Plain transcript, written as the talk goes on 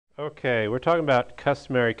Okay, we're talking about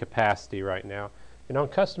customary capacity right now. And on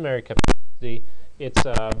customary capacity, it's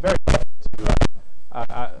very to,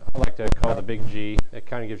 I like to call it the big G. It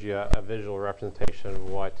kind of gives you a visual representation of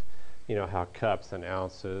what, how cups and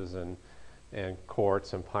ounces and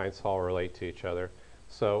quarts and pints all relate to each other.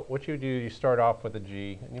 So what you do, you start off with a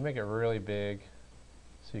G, and you make it really big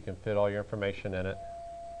so you can fit all your information in it.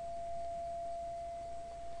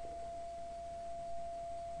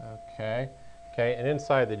 Okay, and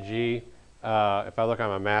inside the G, if I look on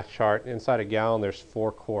my math chart, inside a gallon there's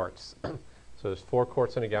 4 quarts. So there's 4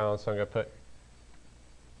 quarts in a gallon, so I'm going to put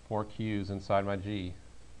 4 Q's inside my G.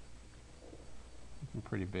 I'm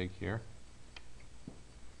pretty big here.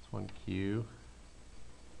 That's 1 Q.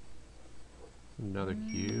 Another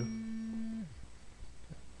Q.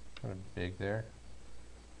 Kind of big there.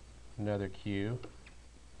 Another Q.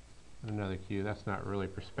 Another Q. That's not really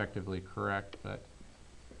prospectively correct, but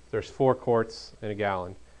there's 4 quarts in a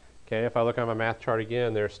gallon. Okay, if I look on my math chart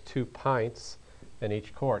again, there's 2 pints in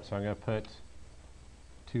each quart. So I'm going to put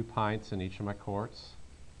 2 pints in each of my quarts.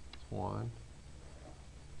 It's 1.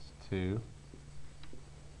 It's 2.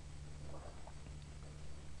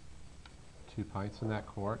 2 pints in that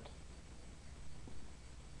quart.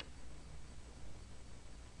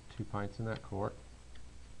 2 pints in that quart.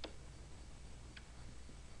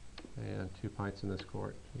 And 2 pints in this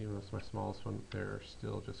quart. Even though it's my smallest one, they're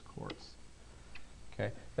still just quarts.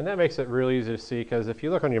 Okay, and that makes it real easy to see, because if you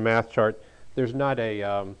look on your math chart, there's not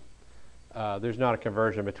a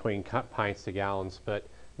conversion between pints to gallons. But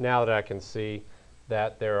now that I can see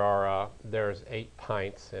that there's 8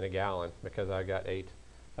 pints in a gallon, because I got 8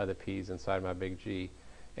 of the P's inside my big G.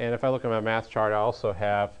 And if I look at my math chart, I also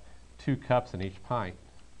have 2 cups in each pint.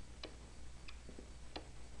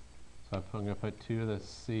 So I'm going to put 2 of the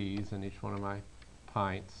C's in each one of my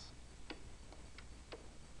pints.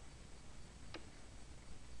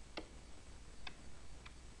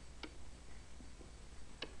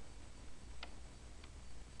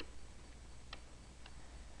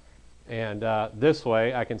 And this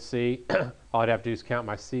way I can see, all I'd have to do is count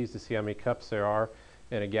my C's to see how many cups there are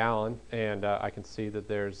in a gallon, and I can see that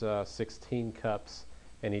there's 16 cups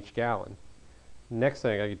in each gallon. Next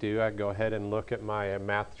thing I could do, I go ahead and look at my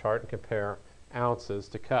math chart and compare ounces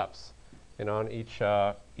to cups. And on each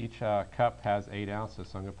cup has 8 ounces,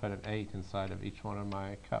 so I'm going to put an 8 inside of each one of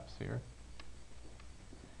my cups here.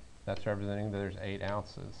 That's representing that there's 8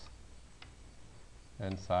 ounces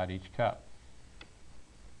inside each cup.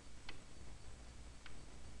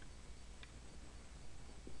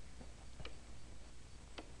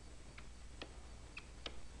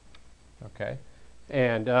 Okay,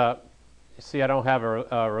 and see, I don't have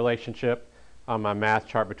a relationship on my math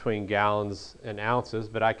chart between gallons and ounces,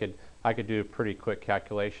 but I could do a pretty quick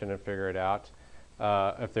calculation and figure it out.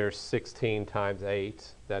 If there's 16 times 8,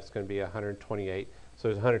 that's going to be 128. So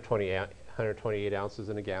there's 128 ounces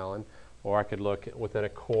in a gallon. Or I could look within a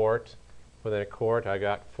quart. Within a quart, I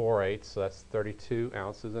got 4 eighths, so that's 32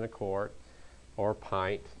 ounces in a quart. Or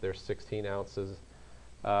pint, there's 16 ounces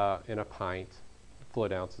in a pint,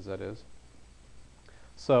 fluid ounces that is.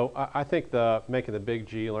 So I think making the big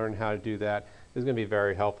G, learning how to do that, is going to be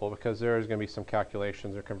very helpful, because there is going to be some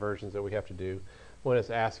calculations or conversions that we have to do when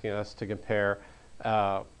it's asking us to compare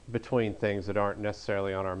between things that aren't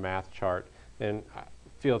necessarily on our math chart. And I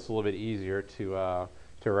feel it's a little bit easier to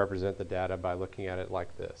represent the data by looking at it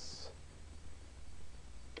like this.